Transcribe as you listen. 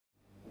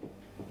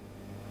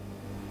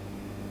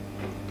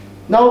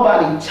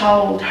Nobody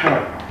told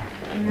her.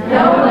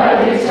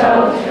 Nobody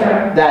told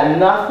her That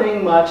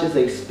nothing much is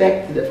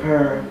expected of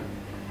her,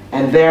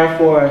 and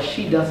therefore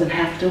she doesn't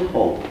have to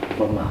hope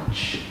for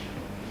much.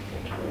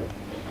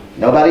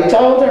 Nobody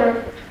told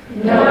her.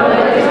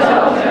 Nobody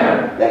told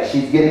her That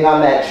she's getting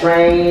on that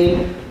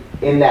train,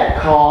 in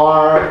that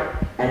car,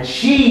 and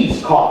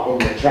she's caught in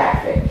the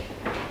traffic.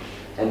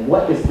 And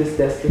what is this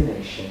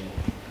destination?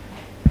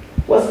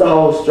 What's the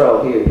whole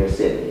stroll here in your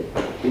city?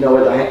 You know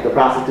where the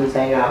prostitutes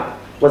hang out?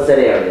 What's that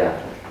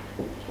area?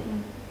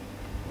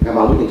 Come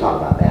on, we can talk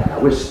about that now.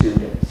 We're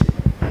students.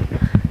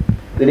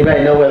 Does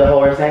anybody know where the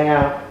whores hang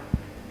out?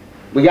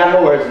 We got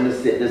whores in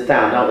this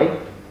town, don't we?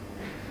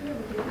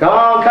 Come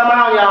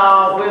on,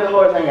 y'all. Where the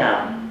whores hang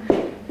out?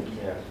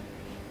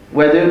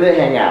 Where do they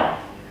hang out?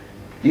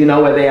 Do you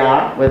know where they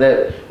are?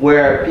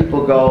 Where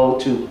people go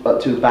to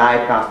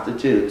buy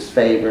prostitutes,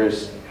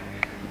 favors,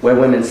 where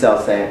women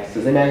sell sex.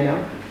 Does anybody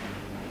know?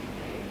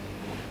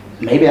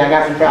 Maybe I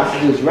got some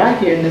prostitutes right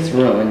here in this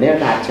room and they're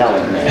not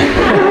telling me.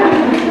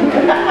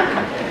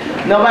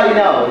 Nobody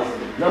knows.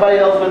 Nobody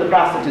knows where the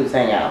prostitutes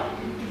hang out.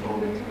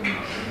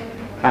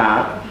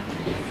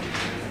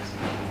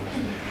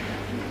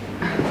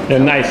 They're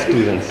nice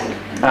students.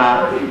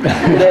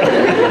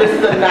 This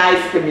is a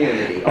nice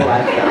community. Oh,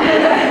 I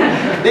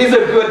know. These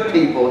are good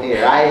people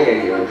here. I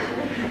hear you.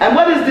 And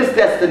what is this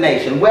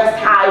destination? West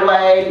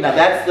Highway? Now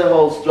that's the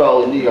whole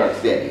stroll in New York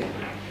City.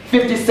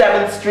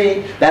 57th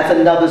Street? That's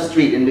another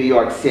street in New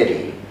York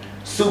City.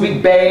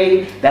 Subic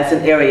Bay? That's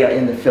an area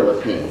in the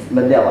Philippines,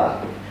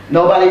 Manila.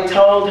 Nobody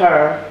told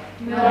her.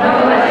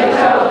 Nobody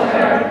told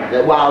her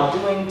That while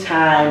doing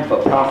time for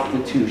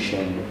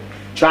prostitution,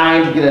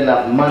 trying to get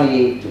enough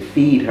money to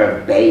feed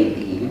her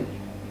baby,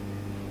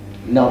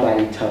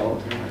 nobody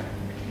told her.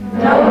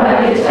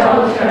 Nobody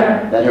told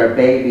her That her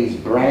baby's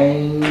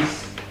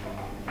brains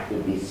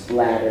would be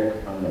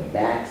splattered on the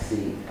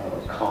backseat of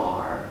a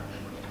car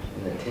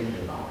in the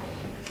Tenderloin.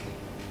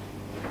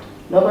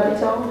 Nobody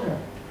told her.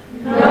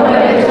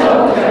 Nobody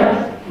told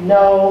her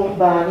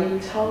Nobody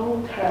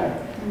told her.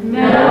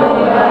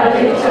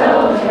 Nobody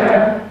told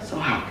her So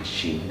how could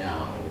she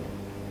know?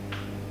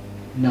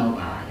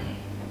 Nobody.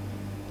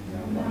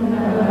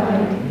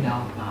 Nobody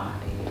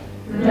Nobody.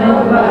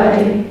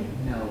 Nobody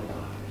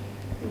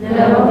Nobody.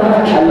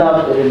 Nobody I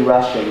love it in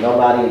Russian.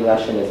 Nobody in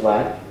Russian is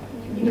what?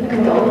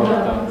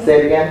 Say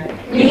it again.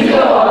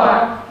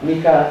 Никто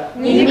Nika.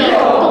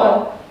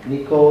 Никто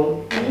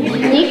Nicole.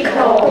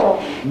 Никто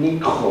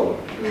Nicole.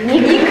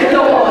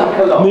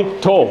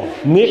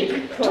 Никто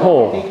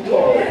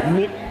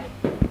Nikto.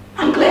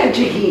 I'm glad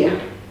you're here.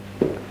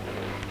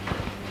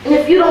 And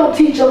if you don't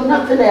teach them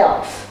nothing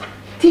else,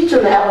 teach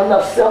them to have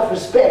enough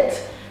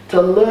self-respect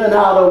to learn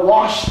how to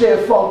wash their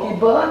funky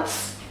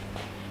butts.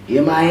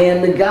 Hear my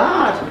hand to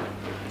God.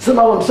 Some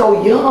of them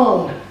so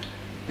young,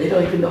 they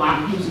don't even know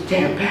how to use a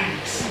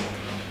Tampax.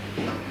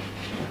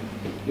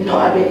 You know,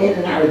 I've been in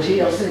and out of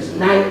jail since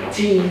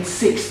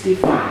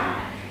 1965.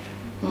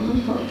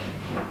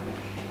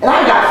 And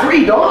I got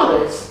 3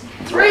 daughters.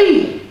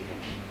 3.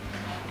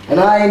 And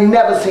I ain't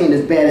never seen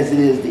as bad as it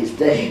is these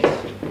days.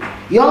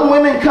 Young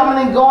women coming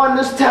and going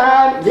this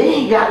time, they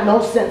ain't got no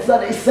sense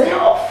of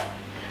themselves.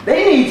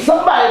 They need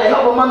somebody to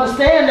help them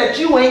understand that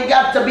you ain't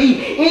got to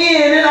be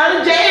in and out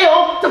of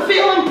jail to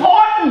feel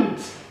important.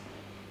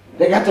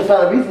 They got to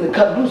find a reason to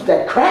cut loose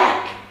that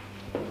crack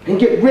and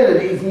get rid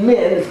of these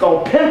men that's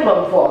gonna pimp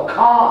them for a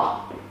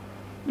car,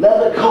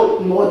 leather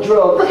coat, and more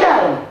drugs. Look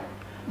at them.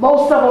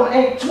 Most of them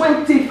ain't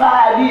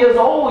 25 years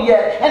old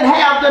yet and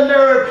have the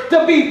nerve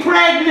to be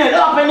pregnant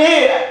up in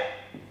here.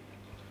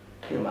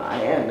 Give my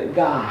hand to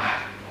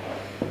God.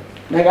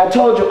 Like I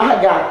told you,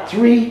 I got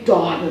 3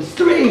 daughters.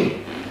 3.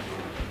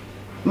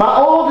 My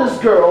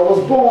oldest girl was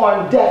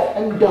born deaf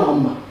and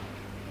dumb.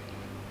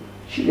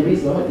 She's the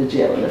reason I went to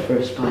jail in the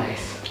first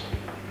place.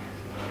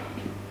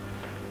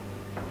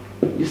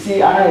 You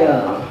see,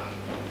 I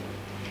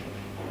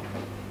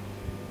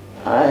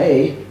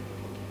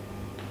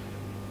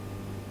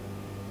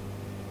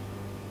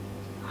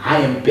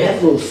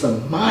embezzled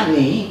some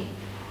money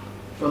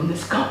from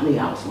this company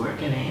I was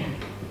working in.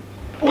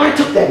 Oh, I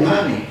took that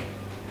money.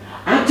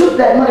 I took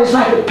that money so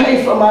I could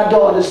pay for my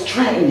daughter's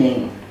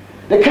training.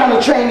 The kind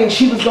of training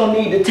she was going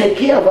to need to take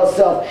care of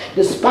herself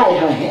despite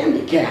her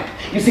handicap.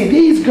 You see,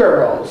 these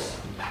girls,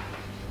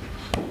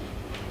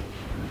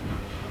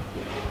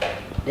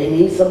 they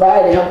need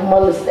somebody to help them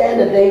understand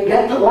that they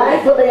got the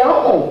life of their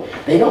own.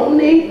 They don't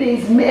need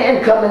these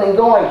men coming and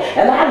going.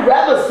 And I'd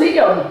rather see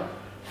them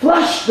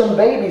flush them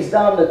babies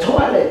down the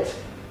toilet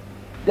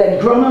than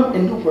grow them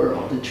in the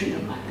world and treat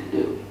them like they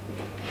do.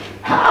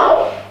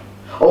 How?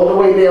 Oh, the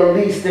way they'll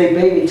lease their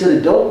baby to the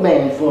dope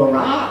man for a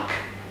rock.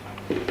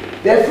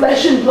 They're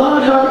flesh and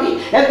blood,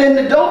 honey. And then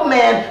the dope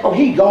man, oh,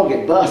 he gonna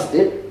get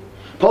busted.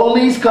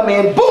 Police come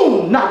in,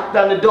 boom, knock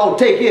down the door,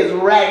 take his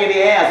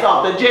raggedy ass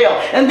off the jail.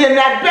 And then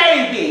that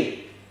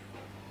baby,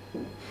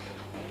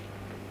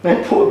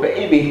 that poor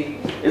baby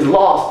is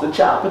lost to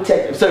Child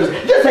Protective Service.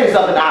 This ain't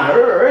something I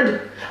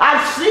heard.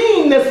 I've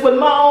seen this with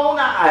my own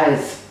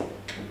eyes.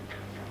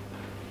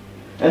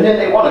 And then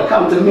they want to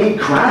come to me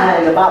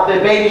crying about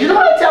their babies. You know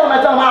what I tell them?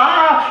 I tell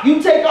them,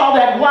 you take all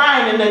that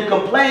whining and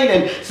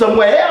complaining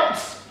somewhere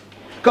else.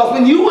 Because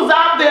when you was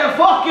out there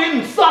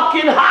fucking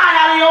sucking high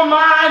out of your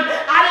mind,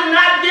 I did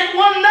not get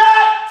one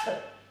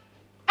nut.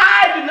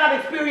 I did not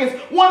experience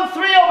one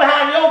thrill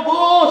behind your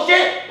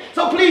bullshit.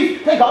 So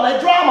please take all that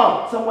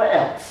drama somewhere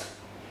else.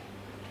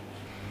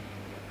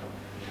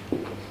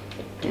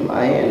 In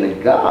my hand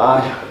to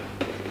God.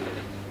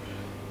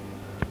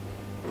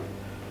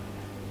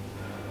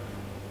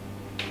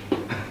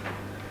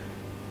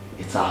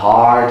 It's a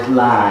hard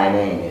line,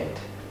 ain't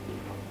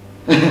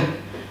it?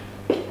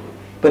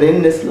 But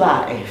in this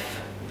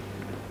life,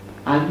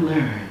 I've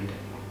learned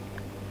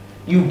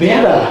you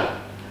better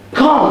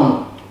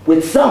come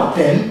with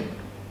something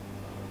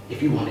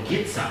if you want to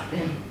get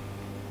something.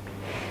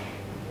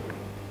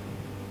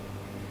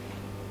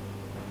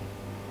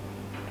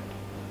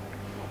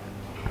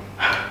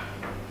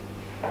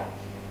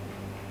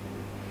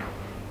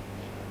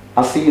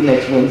 I'll see you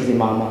next Wednesday,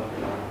 Mama.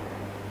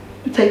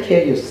 You take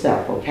care of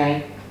yourself,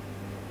 okay?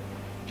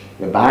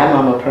 Goodbye,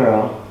 Mama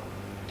Pearl.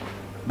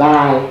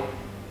 Bye.